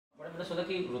मैंने सोचा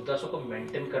कि रुद्राक्ष को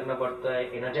मेंटेन करना पड़ता है,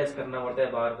 एनर्जाइज करना पड़ता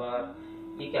है बार बार,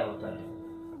 ये क्या होता है?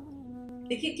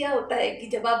 देखिए क्या होता है कि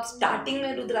जब आप स्टार्टिंग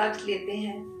में रुद्राक्ष लेते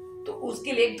हैं तो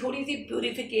उसके लिए एक थोड़ी सी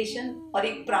प्यूरिफिकेशन और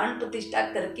एक प्राण प्रतिष्ठा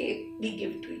करके we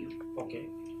give to you. Okay.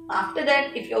 After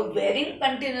that, if you're wearing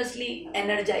continuously,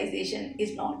 energization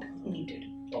is not needed.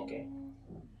 Okay.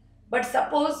 But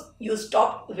suppose you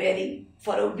stop wearing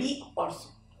for a week or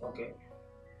so. Okay.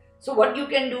 So what you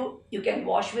can do, you can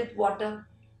wash with water,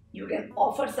 you can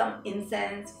offer some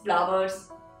incense, flowers,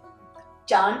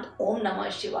 chant Om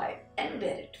Namah Shivaya and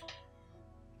wear it.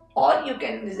 Or you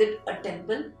can visit a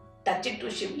temple, touch it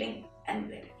to Shivling and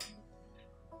wear it.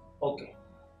 Okay.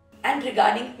 And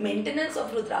regarding maintenance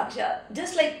of Rudraksha,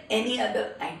 just like any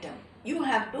other item, you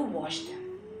have to wash them.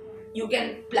 You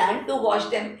can plan to wash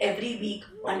them every week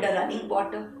under running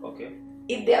water. Okay.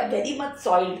 If they are very much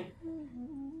soiled,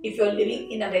 if you are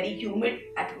living in a very humid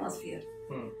atmosphere,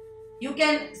 you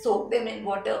can soak them in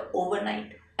water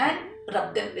overnight and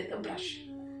rub them with a brush.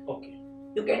 Okay.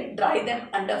 You can dry them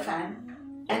under fan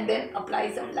and then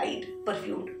apply some light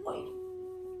perfumed oil.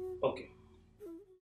 Okay.